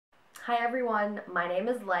Hi everyone, my name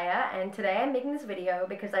is Leah and today I'm making this video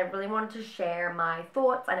because I really wanted to share my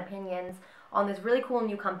thoughts and opinions on this really cool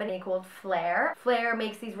new company called Flare. Flare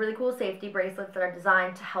makes these really cool safety bracelets that are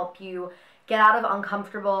designed to help you get out of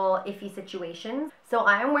uncomfortable, iffy situations. So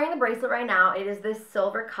I am wearing the bracelet right now. It is this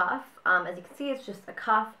silver cuff. As you can see, it's just a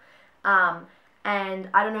cuff. And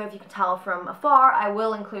I don't know if you can tell from afar. I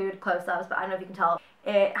will include close-ups, but I don't know if you can tell.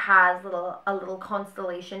 It has a little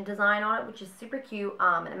constellation design on it, which is super cute,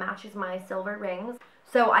 and it matches my silver rings.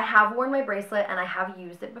 So I have worn my bracelet and I have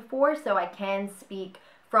used it before, so I can speak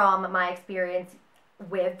from my experience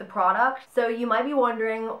with the product. So you might be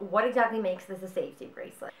wondering, what exactly makes this a safety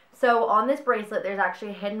bracelet? So on this bracelet, there's actually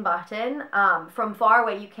a hidden button. From far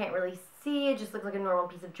away, you can't really see. It just looks like a normal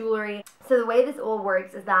piece of jewelry. So the way this all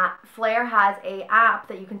works is that Flare has an app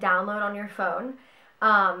that you can download on your phone.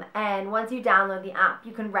 And once you download the app,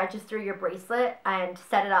 you can register your bracelet and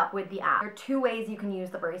set it up with the app. There are two ways you can use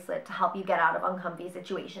the bracelet to help you get out of uncomfy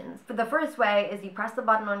situations. For the first way is you press the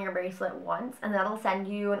button on your bracelet once, and that'll send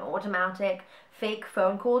you an automatic fake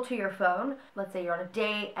phone call to your phone. Let's say you're on a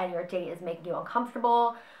date and your date is making you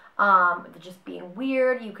uncomfortable. They're just being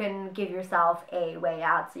weird. You can give yourself a way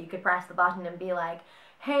out. So you could press the button and be like,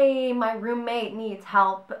 hey, my roommate needs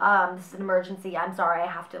help. This is an emergency. I'm sorry, I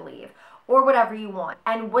have to leave. Or whatever you want.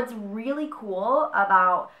 And what's really cool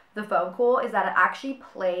about the phone call is that it actually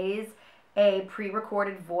plays a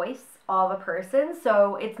pre-recorded voice of a person.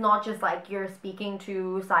 So it's not just like you're speaking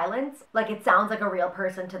to silence. Like, it sounds like a real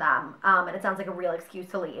person to them. And it sounds like a real excuse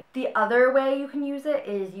to leave. The other way you can use it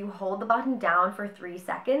is you hold the button down for 3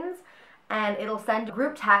 seconds and it'll send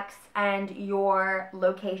group text and your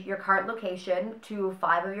location, your current location, to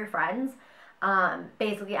 5 of your friends.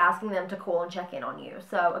 Basically asking them to call and check in on you.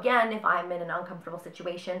 So again, if I'm in an uncomfortable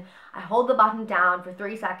situation, I hold the button down for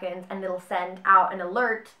 3 seconds and it'll send out an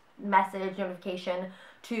alert message notification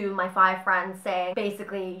to my 5 friends saying,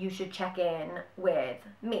 basically, you should check in with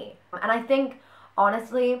me. And I think,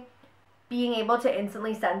 honestly, being able to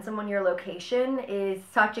instantly send someone your location is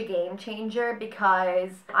such a game changer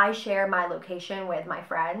because I share my location with my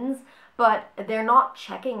friends, but they're not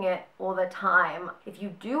checking it all the time. If you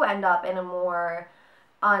do end up in a more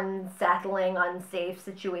unsettling, unsafe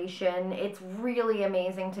situation, it's really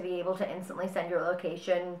amazing to be able to instantly send your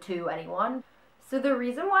location to anyone. So the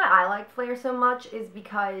reason why I like Flare so much is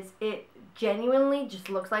because it genuinely just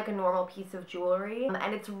looks like a normal piece of jewelry,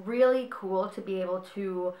 and it's really cool to be able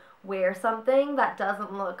to wear something that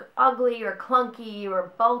doesn't look ugly or clunky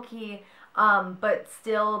or bulky, but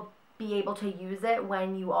still be able to use it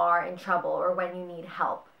when you are in trouble or when you need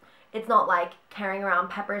help. It's not like carrying around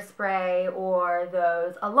pepper spray or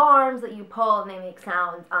those alarms that you pull and they make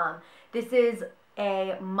sounds. This is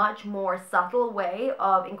a much more subtle way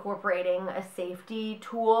of incorporating a safety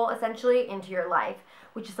tool essentially into your life,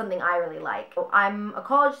 which is something I really like. I'm a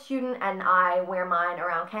college student and I wear mine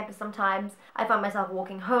around campus sometimes. I find myself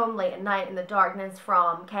walking home late at night in the darkness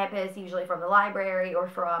from campus, usually from the library or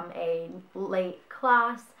from a late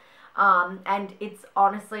class. And it's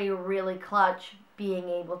honestly really clutch being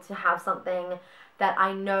able to have something that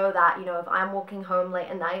I know that, you know, if I'm walking home late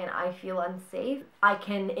at night and I feel unsafe, I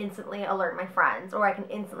can instantly alert my friends or I can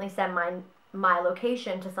instantly send my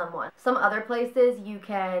location to someone. Some other places you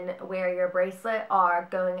can wear your bracelet are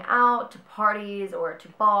going out to parties or to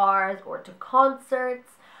bars or to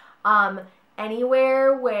concerts.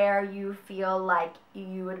 Anywhere where you feel like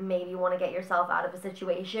you would maybe want to get yourself out of a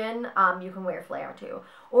situation, you can wear Flare to.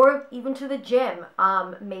 Or even to the gym.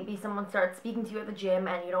 Maybe someone starts speaking to you at the gym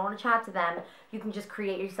and you don't want to chat to them. You can just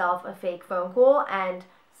create yourself a fake phone call and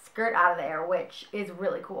skirt out of there, which is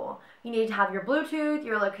really cool. You need to have your Bluetooth,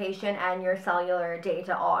 your location, and your cellular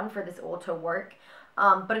data on for this all to work.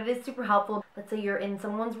 But it is super helpful. Let's say you're in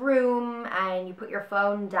someone's room and you put your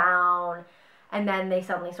phone down and then they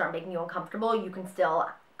suddenly start making you uncomfortable, you can still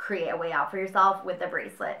create a way out for yourself with the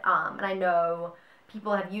bracelet. And I know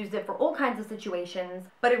people have used it for all kinds of situations,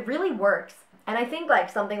 but it really works. And I think like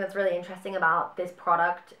something that's really interesting about this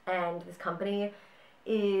product and this company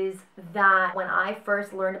is that when I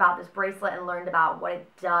first learned about this bracelet and learned about what it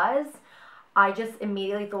does, I just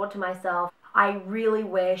immediately thought to myself, I really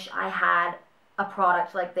wish I had a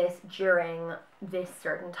product like this during this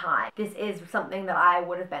certain time. This is something that I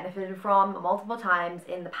would have benefited from multiple times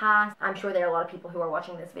in the past. I'm sure there are a lot of people who are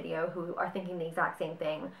watching this video who are thinking the exact same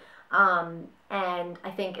thing. And I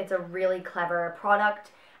think it's a really clever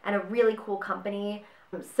product and a really cool company.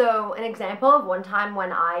 So an example of one time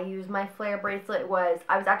when I used my Flare bracelet was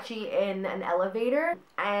I was actually in an elevator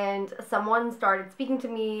and someone started speaking to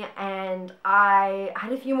me and I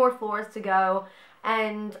had a few more floors to go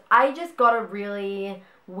and I just got a really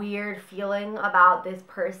weird feeling about this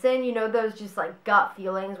person. You know, those just like gut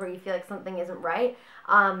feelings where you feel like something isn't right.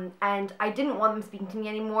 And I didn't want them speaking to me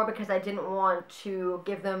anymore because I didn't want to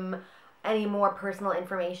give them any more personal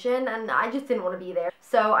information, and I just didn't want to be there.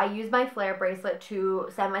 So I used my Flare bracelet to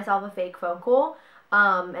send myself a fake phone call,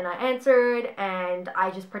 and I answered, and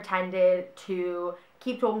I just pretended to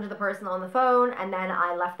keep talking to the person on the phone, and then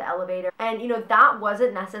I left the elevator. And you know, that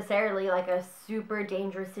wasn't necessarily like a super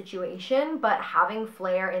dangerous situation, but having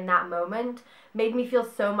Flare in that moment made me feel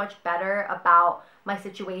so much better about my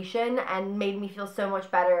situation and made me feel so much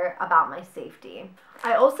better about my safety.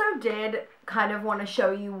 I also did kind of want to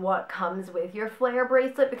show you what comes with your Flare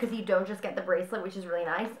bracelet, because you don't just get the bracelet, which is really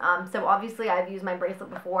nice. So obviously I've used my bracelet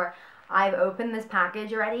before. I've opened this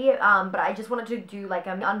package already, but I just wanted to do like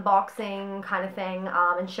an unboxing kind of thing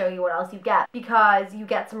and show you what else you get, because you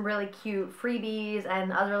get some really cute freebies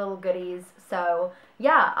and other little goodies. So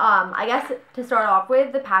yeah, I guess to start off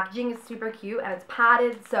with, the packaging is super cute and it's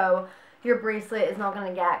padded, so your bracelet is not going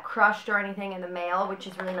to get crushed or anything in the mail, which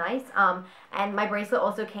is really nice. And my bracelet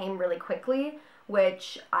also came really quickly,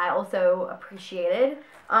 which I also appreciated.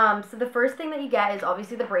 So the first thing that you get is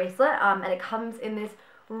obviously the bracelet, and it comes in this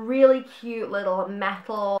really cute little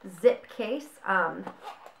metal zip case. So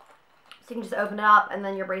you can just open it up and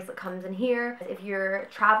then your bracelet comes in here. If you're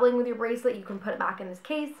traveling with your bracelet, you can put it back in this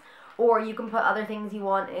case, or you can put other things you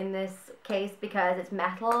want in this case because it's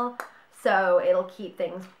metal, so it'll keep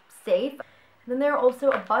things safe. And then there are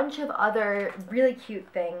also a bunch of other really cute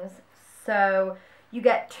things. So you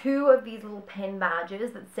get 2 of these little pin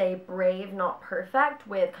badges that say brave, not perfect,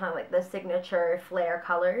 with kind of like the signature Flare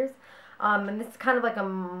colors. And this is kind of like a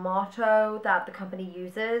motto that the company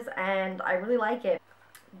uses, and I really like it.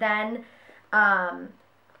 Then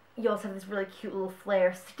you also have this really cute little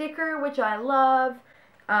Flare sticker, which I love.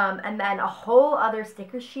 And then a whole other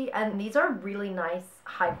sticker sheet, and these are really nice,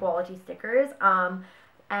 high quality stickers.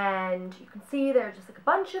 And you can see there's just like a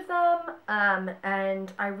bunch of them,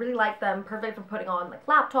 and I really like them. Perfect for putting on like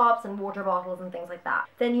laptops and water bottles and things like that.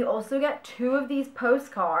 Then you also get 2 of these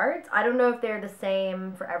postcards. I don't know if they're the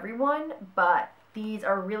same for everyone, but these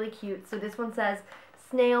are really cute. So this one says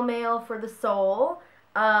snail mail for the soul,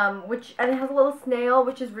 and it has a little snail,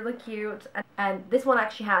 which is really cute. And this one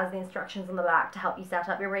actually has the instructions on the back to help you set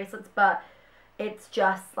up your bracelets, but it's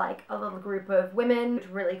just like a little group of women. It's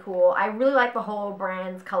really cool. I really like the whole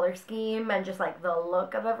brand's color scheme and just like the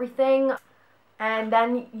look of everything. And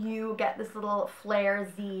then you get this little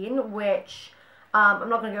Flare zine, which I'm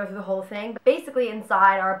not going to go through the whole thing, but basically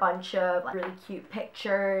inside are a bunch of like really cute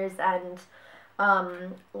pictures and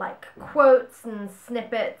like quotes and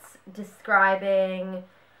snippets describing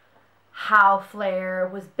how Flare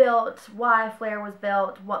was built, why Flare was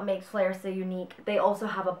built, what makes Flare so unique. They also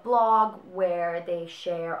have a blog where they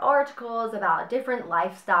share articles about different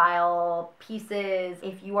lifestyle pieces.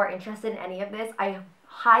 If you are interested in any of this, I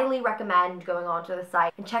highly recommend going onto the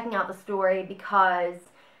site and checking out the story, because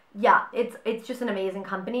yeah, it's just an amazing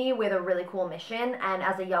company with a really cool mission, and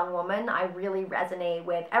as a young woman, I really resonate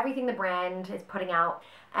with everything the brand is putting out.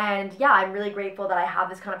 And yeah, I'm really grateful that I have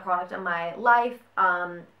this kind of product in my life,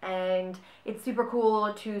 and it's super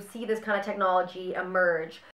cool to see this kind of technology emerge